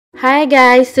Hi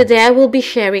guys, today I will be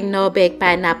sharing no-bake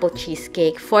pineapple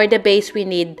cheesecake. For the base, we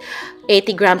need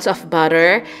 80 grams of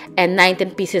butter and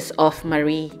 19 pieces of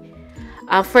Marie.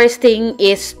 First thing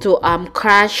is to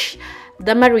crush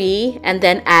the Marie and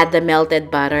then add the melted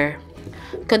butter.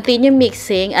 Continue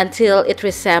mixing until it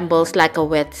resembles like a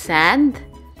wet sand.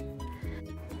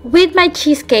 With my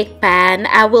cheesecake pan,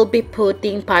 I will be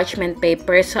putting parchment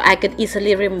paper so I could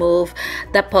easily remove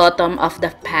the bottom of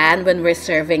the pan when we're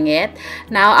serving it.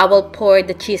 Now I will pour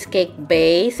the cheesecake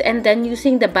base and then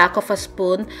using the back of a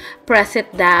spoon, press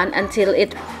it down until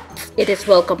it is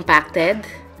well compacted.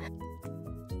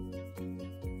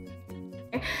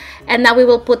 And now we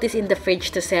will put this in the fridge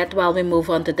to set while we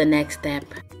move on to the next step.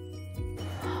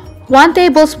 1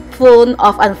 tablespoon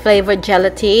of unflavored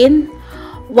gelatin,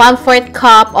 1/4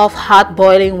 cup of hot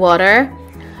boiling water,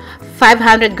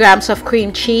 500 grams of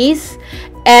cream cheese,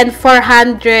 and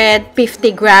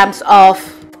 450 grams of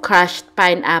crushed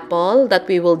pineapple that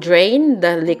we will drain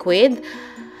the liquid,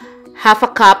 half a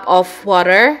cup of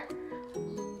water,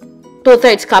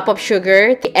 2/3 cup of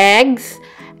sugar, the eggs,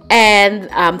 and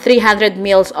 300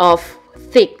 ml of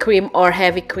thick cream or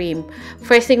heavy cream.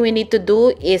 First thing we need to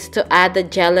do is to add the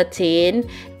gelatin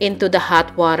into the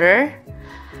hot water,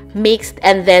 mixed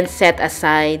and then set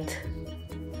aside.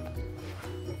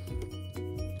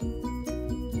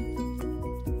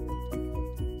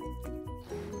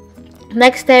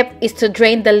 Next step is to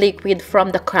drain the liquid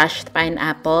from the crushed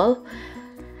pineapple.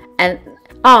 And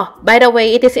by the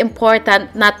way, it is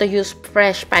important not to use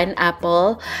fresh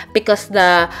pineapple because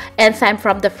the enzyme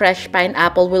from the fresh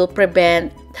pineapple will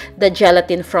prevent the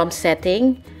gelatin from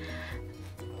setting.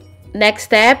 Next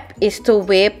step is to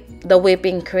whip the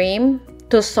whipping cream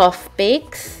to soft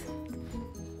peaks.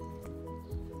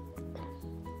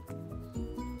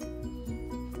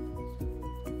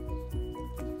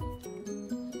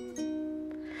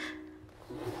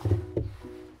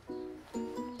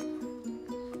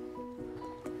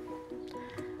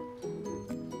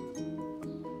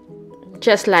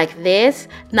 Just like this.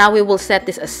 Now we will set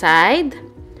this aside.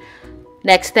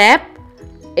 Next step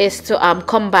is to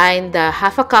combine the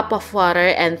half a cup of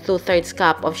water and 2/3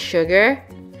 cup of sugar.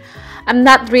 I'm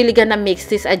not really gonna mix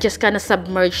this. I just gonna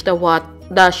submerge the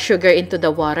sugar into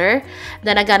the water.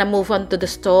 Then I'm gonna move on to the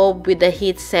stove with the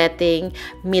heat setting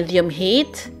medium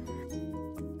heat.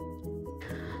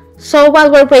 So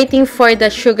while we're waiting for the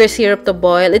sugar syrup to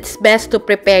boil, it's best to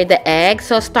prepare the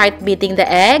eggs. So start beating the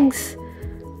eggs.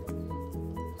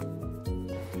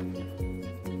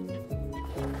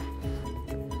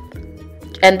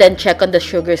 And then check on the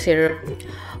sugar syrup.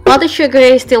 While the sugar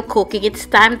is still cooking, it's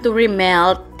time to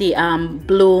remelt the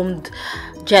bloomed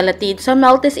gelatin. So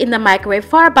melt this in the microwave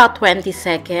for about 20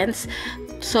 seconds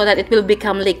so that it will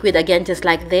become liquid again, just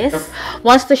like this.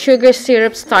 Once the sugar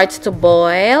syrup starts to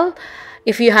boil,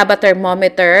 if you have a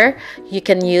thermometer, you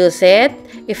can use it.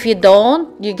 If you don't,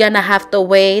 you're gonna have to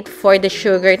wait for the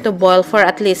sugar to boil for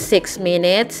at least 6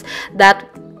 minutes. That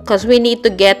because we need to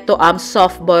get to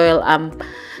soft boil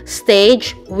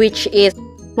stage, which is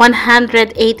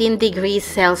 118 degrees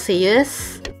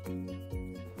Celsius.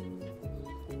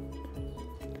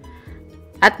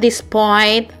 At this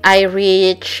point, I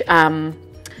reach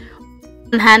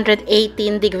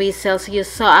 118 degrees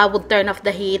Celsius, so I would turn off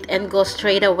the heat and go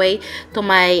straight away to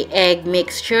my egg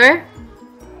mixture.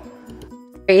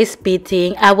 Is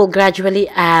beating, I will gradually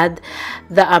add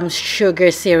the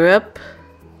sugar syrup.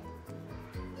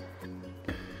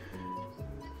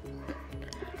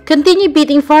 Continue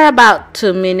beating for about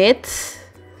 2 minutes.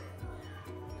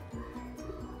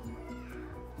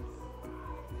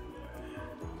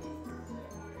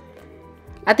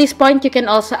 At this point, you can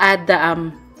also add the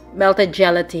melted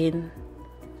gelatin.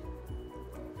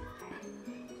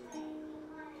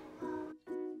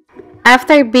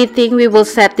 After beating, we will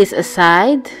set this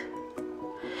aside.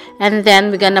 And then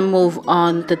we're gonna move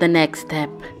on to the next step.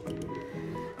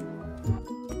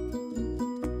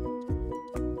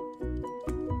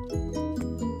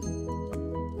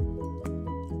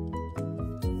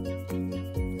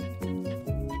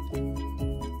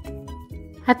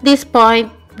 At this point,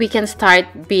 we can start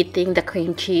beating the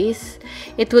cream cheese.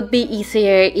 It would be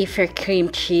easier if your cream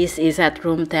cheese is at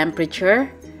room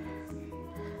temperature.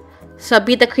 So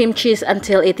beat the cream cheese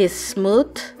until it is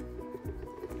smooth.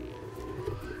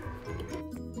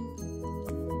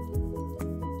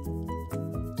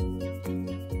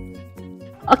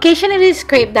 Occasionally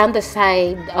scrape down the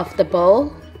side of the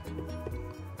bowl.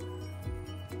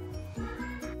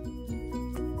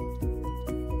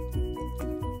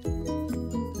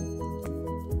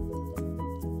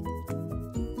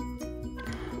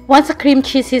 Once the cream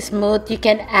cheese is smooth, you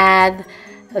can add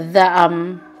the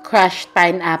crushed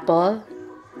pineapple.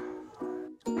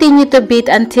 continue to beat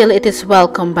until it is well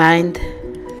combined.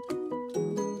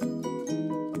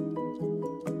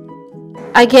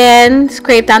 Again,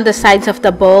 scrape down the sides of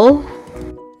the bowl.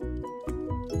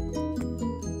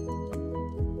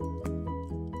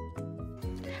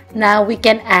 Now we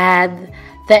can add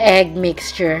the egg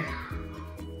mixture.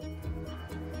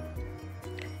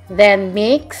 Then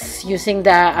mix using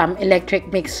the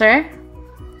electric mixer.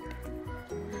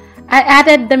 I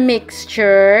added the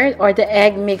mixture or the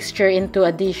egg mixture into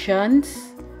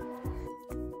additions.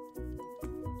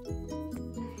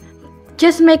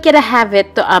 Just make it a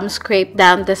habit to scrape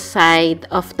down the side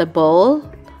of the bowl,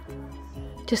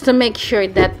 just to make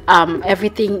sure that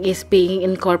everything is being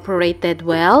incorporated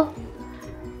well.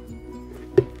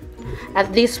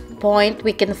 At this point,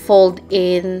 we can fold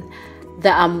in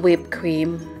the whipped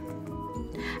cream.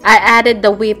 I added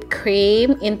the whipped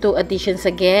cream into additions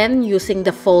again using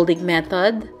the folding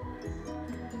method.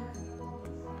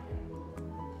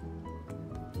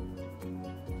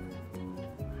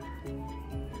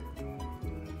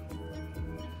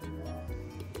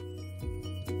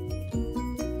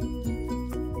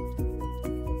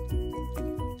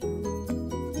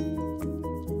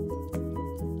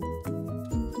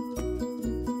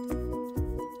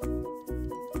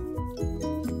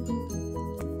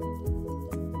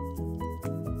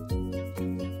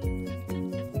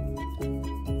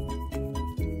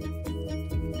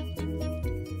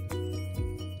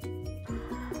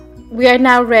 We are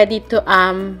now ready to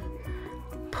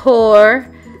pour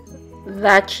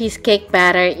the cheesecake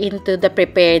batter into the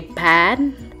prepared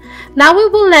pan. Now we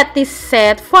will let this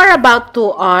set for about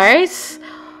 2 hours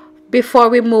before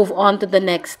we move on to the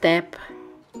next step.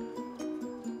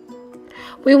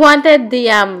 We wanted the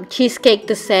cheesecake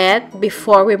to set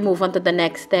before we move on to the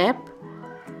next step.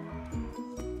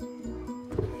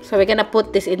 So we're gonna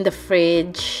put this in the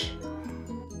fridge.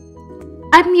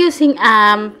 I'm using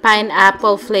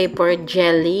pineapple flavored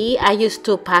jelly. I used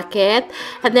 2 packets,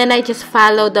 and then I just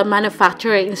follow the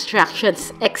manufacturer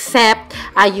instructions, except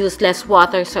I use less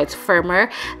water so it's firmer.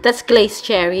 That's glazed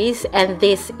cherries, and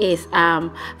this is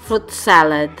fruit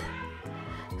salad.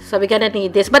 So we're gonna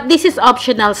need this, but this is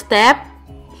optional step.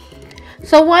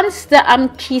 So once the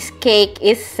cheesecake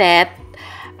is set,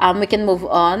 we can move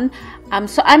on.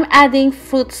 So I'm adding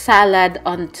fruit salad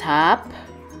on top.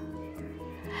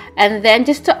 And then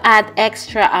just to add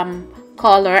extra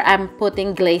color, I'm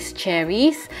putting glazed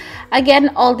cherries.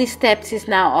 Again, all these steps is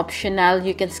now optional.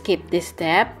 You can skip this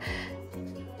step.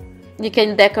 You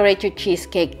can decorate your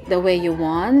cheesecake the way you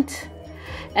want.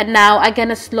 And now I'm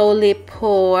gonna slowly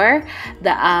pour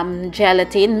the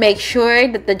gelatin. Make sure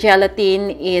that the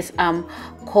gelatin is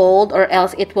cold, or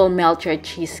else it will melt your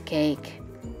cheesecake.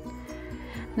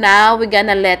 Now we're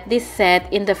gonna let this set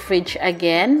in the fridge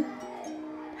again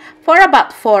for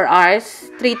about 4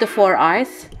 hours, 3 to 4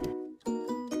 hours.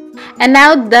 And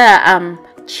now the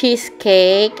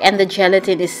cheesecake and the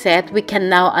gelatin is set. We can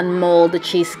now unmold the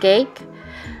cheesecake.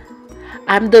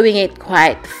 I'm doing it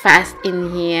quite fast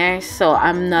in here, so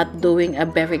I'm not doing a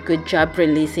very good job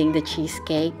releasing the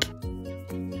cheesecake.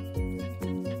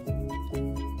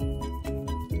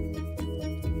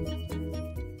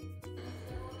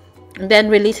 And then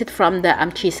release it from the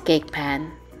cheesecake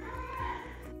pan.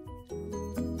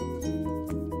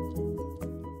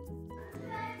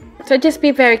 So just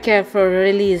be very careful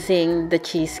releasing the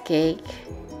cheesecake.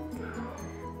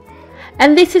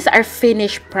 And this is our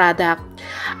finished product.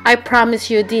 I promise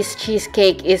you this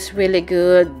cheesecake is really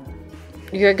good.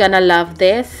 You're gonna love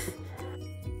this.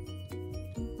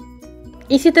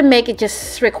 Easy to make, it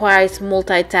just requires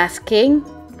multitasking.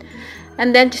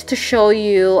 And then just to show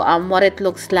you what it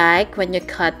looks like when you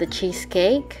cut the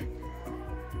cheesecake.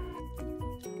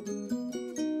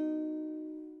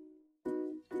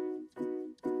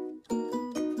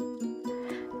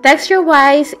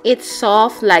 Texture-wise, it's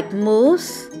soft like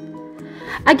mousse.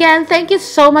 Again, thank you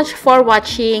so much for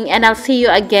watching, and I'll see you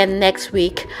again next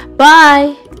week.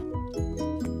 Bye!